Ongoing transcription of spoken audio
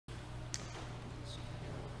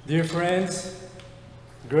Dear friends,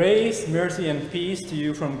 grace, mercy, and peace to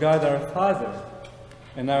you from God our Father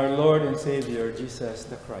and our Lord and Savior, Jesus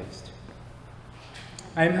the Christ.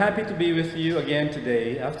 I'm happy to be with you again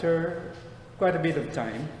today after quite a bit of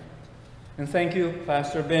time. And thank you,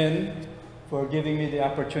 Pastor Ben, for giving me the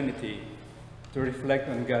opportunity to reflect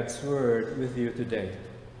on God's Word with you today.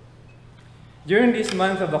 During this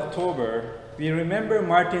month of October, we remember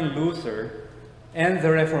Martin Luther and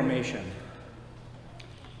the Reformation.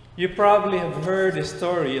 You probably have heard the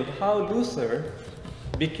story of how Luther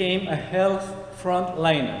became a health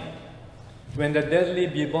frontliner when the deadly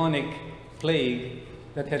bubonic plague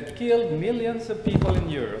that had killed millions of people in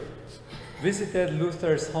Europe visited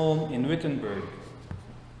Luther's home in Wittenberg.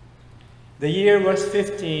 The year was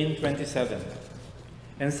 1527,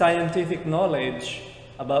 and scientific knowledge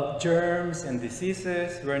about germs and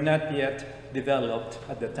diseases were not yet developed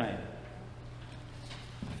at the time.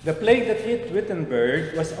 The plague that hit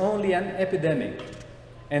Wittenberg was only an epidemic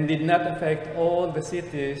and did not affect all the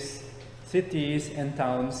cities and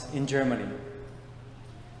towns in Germany.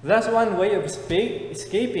 Thus, one way of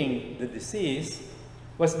escaping the disease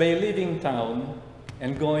was by leaving town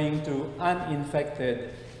and going to uninfected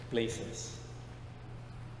places.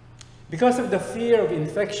 Because of the fear of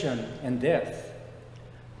infection and death,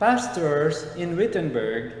 pastors in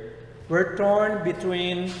Wittenberg were torn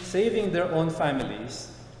between saving their own families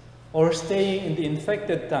or staying in the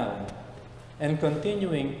infected town and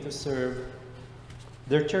continuing to serve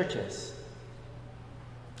their churches.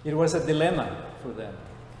 It was a dilemma for them.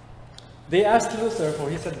 They asked Luther for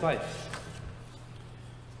his advice.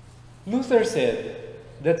 Luther said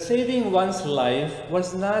that saving one's life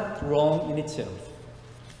was not wrong in itself.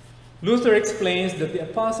 Luther explains that the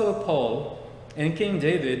Apostle Paul and King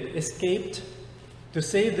David escaped to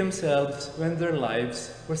save themselves when their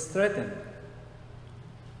lives were threatened.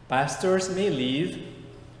 Pastors may leave,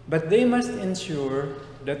 but they must ensure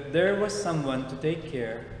that there was someone to take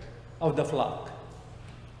care of the flock.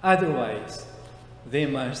 Otherwise, they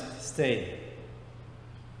must stay.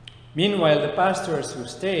 Meanwhile, the pastors who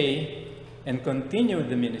stay and continue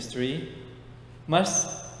the ministry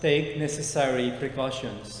must take necessary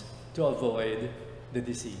precautions to avoid the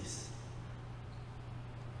disease.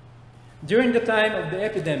 During the time of the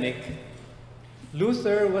epidemic,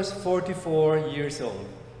 Luther was 44 years old.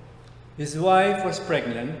 His wife was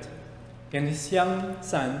pregnant, and his young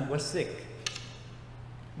son was sick.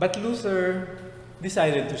 But Luther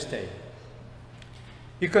decided to stay.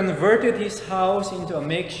 He converted his house into a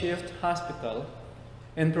makeshift hospital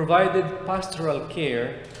and provided pastoral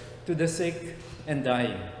care to the sick and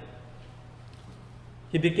dying.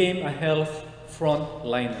 He became a health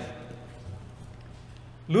frontliner.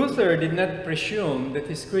 Luther did not presume that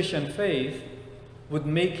his Christian faith would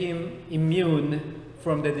make him immune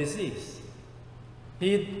from the disease.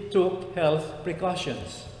 He took health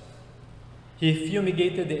precautions. He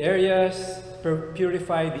fumigated the areas,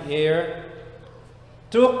 purified the air,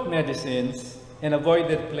 took medicines, and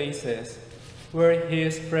avoided places where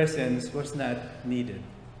his presence was not needed.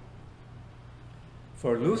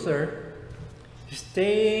 For Luther,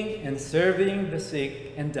 staying and serving the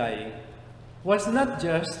sick and dying was not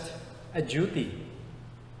just a duty.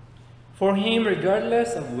 For him,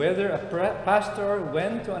 regardless of whether a pastor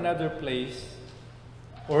went to another place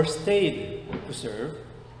or stayed to serve,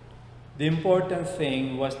 the important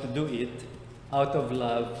thing was to do it out of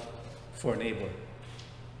love for neighbor.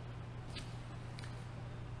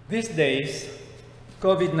 These days,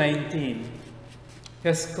 COVID-19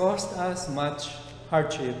 has caused us much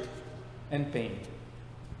hardship and pain.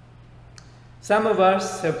 Some of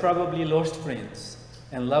us have probably lost friends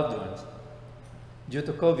and loved ones due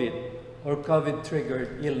to COVID or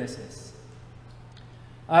COVID-triggered illnesses.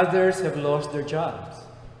 Others have lost their jobs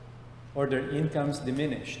or their incomes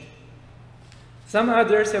diminished. Some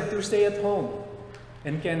others have to stay at home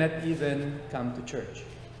and cannot even come to church.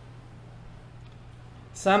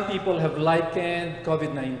 Some people have likened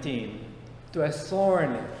COVID-19 to a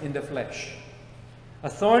thorn in the flesh. A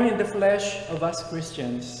thorn in the flesh of us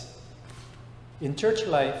Christians in church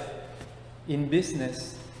life, in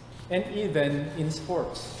business, and even in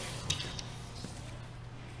sports.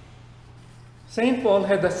 St. Paul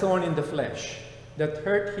had a thorn in the flesh that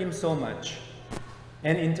hurt him so much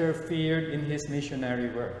and interfered in his missionary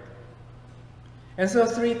work. And so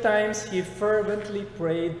 3 times he fervently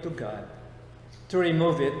prayed to God to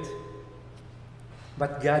remove it,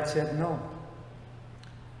 but God said no.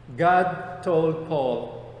 God told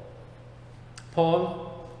Paul,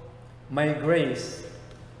 "Paul, my grace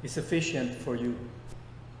is sufficient for you."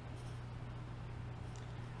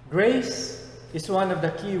 Grace is one of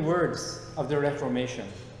the key words of the Reformation.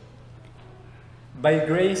 By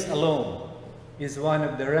grace alone is one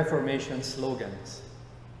of the Reformation slogans.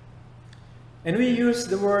 And we use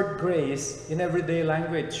the word grace in everyday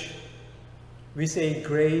language. We say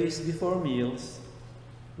grace before meals.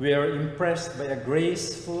 We are impressed by a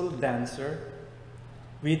graceful dancer.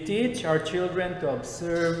 We teach our children to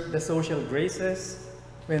observe the social graces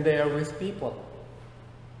when they are with people.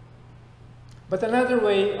 But another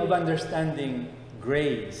way of understanding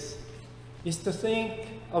grace is to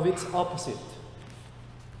think of its opposite,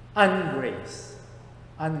 ungrace.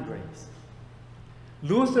 Ungrace.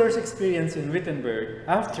 Luther's experience in Wittenberg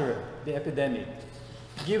after the epidemic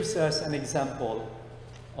gives us an example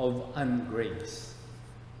of ungrace.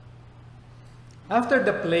 After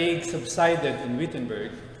the plague subsided in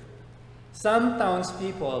Wittenberg, some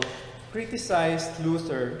townspeople criticized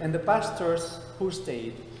Luther and the pastors who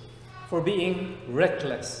stayed for being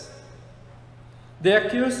reckless. They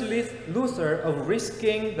accused Luther of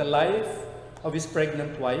risking the life of his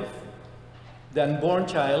pregnant wife, the unborn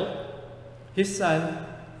child, his son,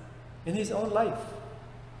 and his own life.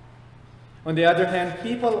 On the other hand,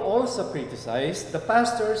 people also criticized the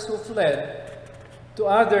pastors who fled to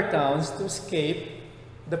other towns to escape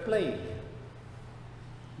the plague.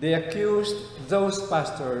 They accused those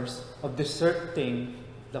pastors of deserting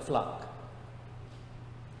the flock.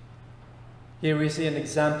 Here we see an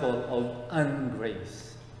example of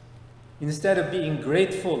ungrace. Instead of being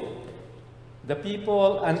grateful, the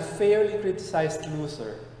people unfairly criticized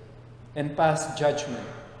Luther and passed judgment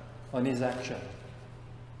on his action.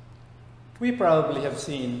 We probably have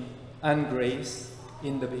seen ungrace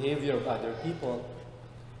in the behavior of other people,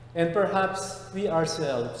 and perhaps we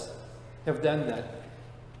ourselves have done that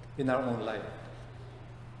in our own life.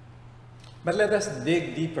 But let us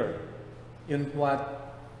dig deeper in what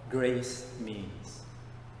grace means.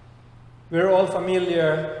 We're all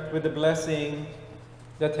familiar with the blessing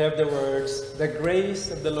that have the words, the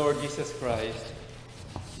grace of the Lord Jesus Christ,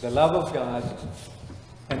 the love of God,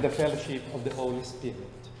 and the fellowship of the Holy Spirit.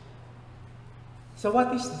 So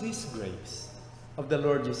what is this grace of the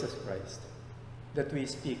Lord Jesus Christ that we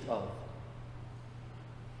speak of?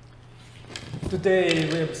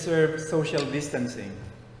 Today, we observe social distancing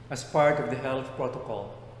as part of the health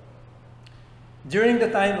protocol. During the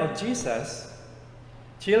time of Jesus,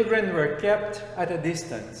 children were kept at a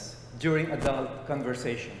distance during adult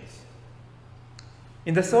conversations.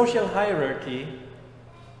 In the social hierarchy,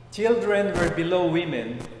 children were below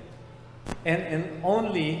women and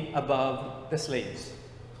only above the slaves.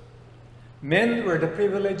 Men were the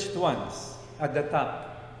privileged ones at the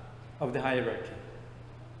top of the hierarchy.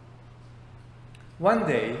 One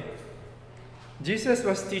day, Jesus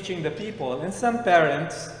was teaching the people, and some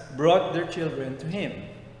parents brought their children to him.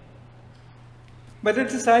 But the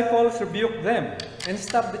disciples rebuked them and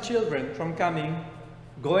stopped the children from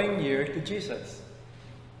going near to Jesus.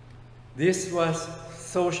 This was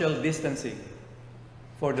social distancing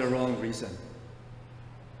for the wrong reason.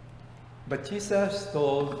 But Jesus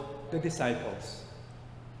told the disciples,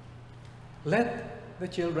 "Let the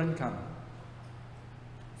children come."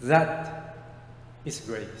 That is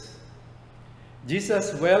grace.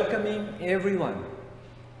 Jesus welcoming everyone,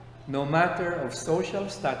 no matter of social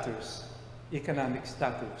status, economic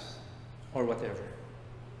status, or whatever,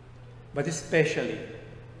 but especially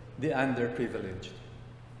the underprivileged.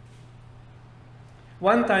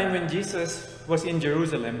 One time when Jesus was in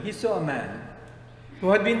Jerusalem, he saw a man who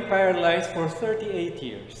had been paralyzed for 38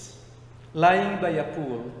 years, lying by a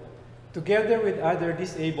pool, together with other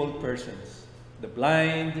disabled persons, the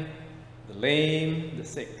blind, the lame, the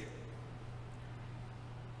sick.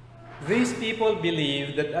 These people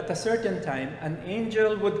believed that at a certain time, an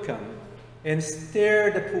angel would come and stir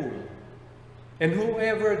the pool, and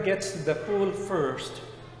whoever gets to the pool first,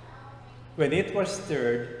 when it was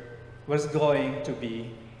stirred, was going to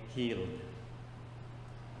be healed.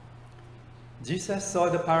 Jesus saw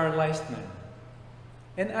the paralyzed man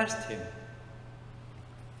and asked him,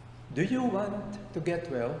 "Do you want to get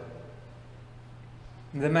well?"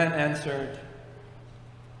 And the man answered,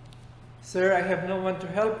 "Sir, I have no one to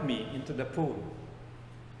help me into the pool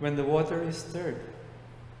when the water is stirred.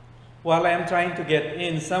 While I am trying to get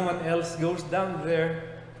in, someone else goes down there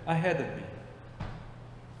ahead of me."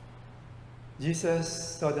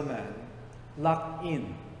 Jesus saw the man locked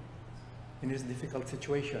in his difficult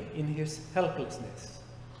situation, in his helplessness.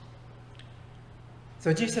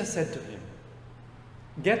 So Jesus said to him,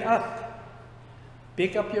 "Get up,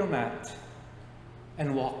 pick up your mat,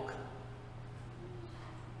 and walk."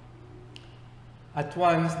 At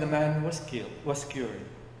once the man was cured.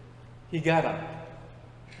 He got up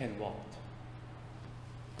and walked.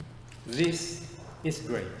 This is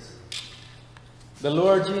grace. The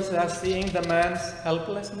Lord Jesus, seeing the man's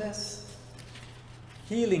helplessness,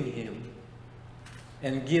 healing him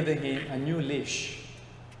and giving him a new leash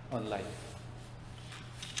on life.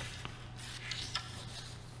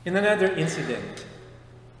 In another incident,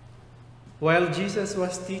 while Jesus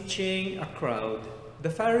was teaching a crowd, the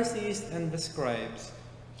Pharisees and the scribes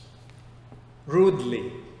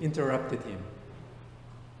rudely interrupted him.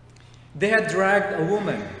 They had dragged a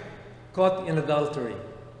woman caught in adultery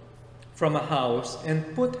from a house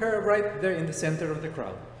and put her right there in the center of the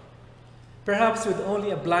crowd, perhaps with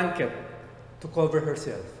only a blanket to cover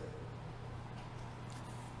herself.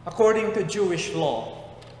 According to Jewish law,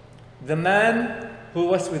 the man who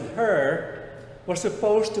was with her was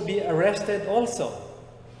supposed to be arrested also.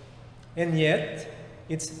 And yet,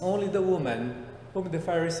 it's only the woman whom the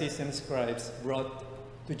Pharisees and scribes brought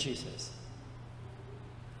to Jesus.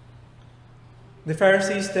 The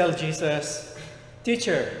Pharisees tell Jesus,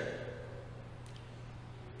 "Teacher,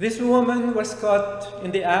 this woman was caught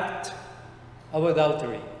in the act of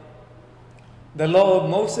adultery. The law of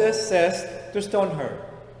Moses says to stone her.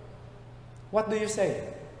 What do you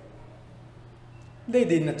say?" They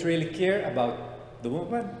did not really care about the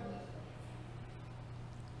woman.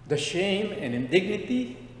 The shame and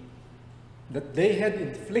indignity that they had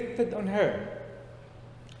inflicted on her.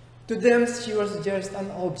 To them, she was just an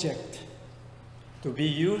object to be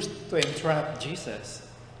used to entrap Jesus,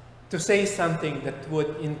 to say something that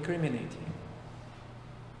would incriminate him.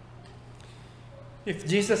 If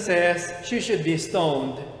Jesus says she should be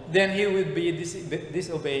stoned, then he would be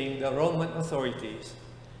disobeying the Roman authorities,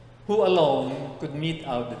 who alone could mete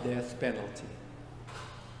out the death penalty.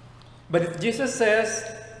 But if Jesus says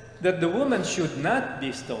that the woman should not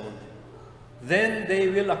be stoned, then they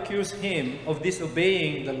will accuse him of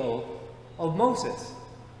disobeying the law of Moses.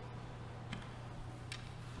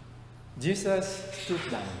 Jesus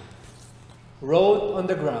stooped down, wrote on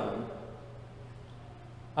the ground.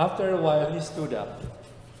 After a while, he stood up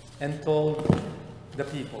and told the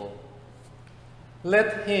people,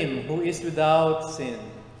 "Let him who is without sin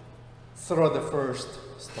throw the first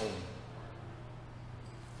stone."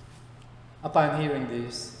 Upon hearing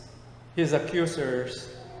this, his accusers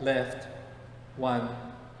left one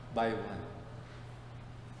by one.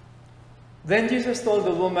 Then Jesus told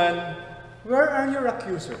the woman, "Where are your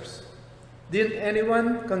accusers? Didn't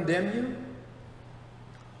anyone condemn you?"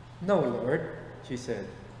 "No, Lord," she said.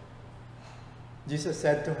 Jesus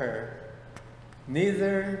said to her,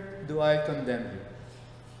 "Neither do I condemn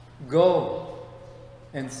you. Go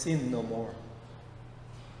and sin no more."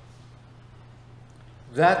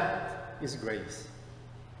 That is grace.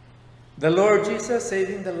 The Lord Jesus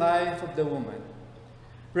saving the life of the woman,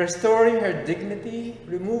 restoring her dignity,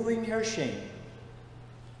 removing her shame,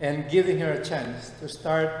 and giving her a chance to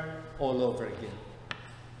start all over again.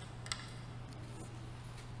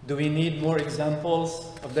 Do we need more examples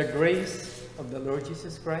of the grace of the Lord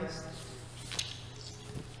Jesus Christ?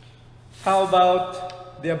 How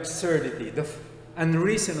about the absurdity, the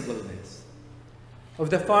unreasonableness of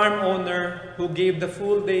the farm owner who gave the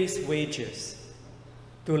full day's wages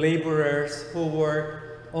to laborers who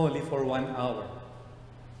worked only for 1 hour?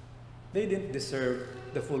 They didn't deserve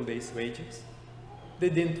the full day's wages. They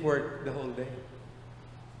didn't work the whole day.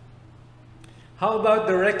 How about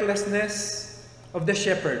the recklessness of the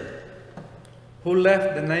shepherd who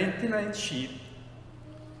left the 99 sheep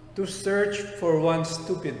to search for one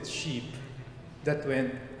stupid sheep that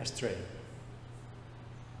went astray?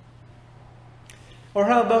 Or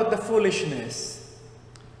how about the foolishness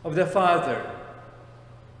of the father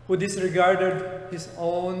who disregarded his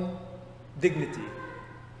own dignity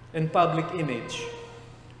and public image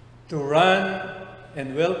to run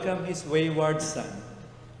and welcome his wayward son,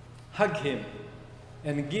 hug him,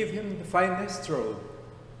 and give him the finest robe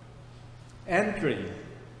and drink,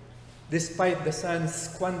 despite the son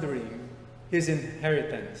squandering his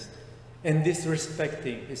inheritance and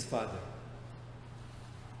disrespecting his father?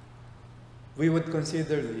 We would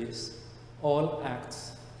consider these all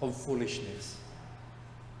acts of foolishness.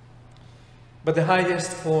 But the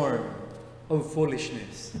highest form of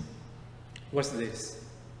foolishness was this: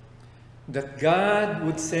 that God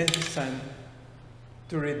would send his Son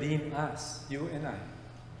to redeem us, you and I,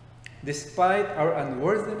 despite our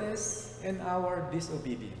unworthiness and our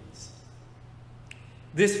disobedience.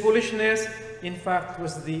 This foolishness, in fact,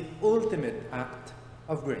 was the ultimate act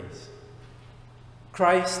of grace.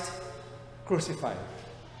 Christ crucified.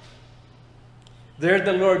 There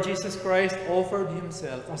the Lord Jesus Christ offered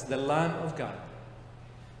himself as the Lamb of God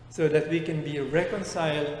so that we can be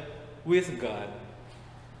reconciled with God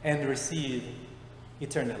and receive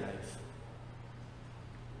eternal life.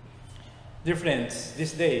 Dear friends,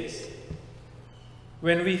 these days,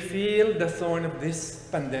 when we feel the thorn of this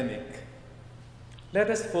pandemic, let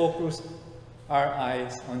us focus our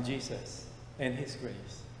eyes on Jesus and His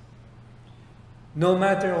grace. No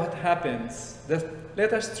matter what happens,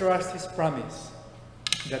 let us trust His promise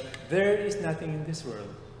that there is nothing in this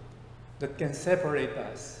world that can separate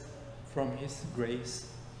us from His grace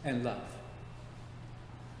and love.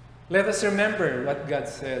 Let us remember what God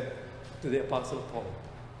said to the Apostle Paul.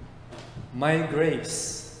 My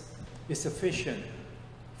grace is sufficient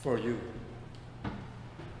for you.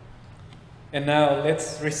 And now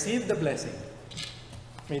let's receive the blessing.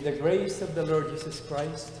 May the grace of the Lord Jesus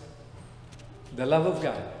Christ, the love of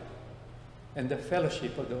God, and the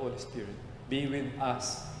fellowship of the Holy Spirit be with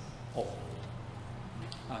us all.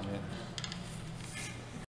 Amen.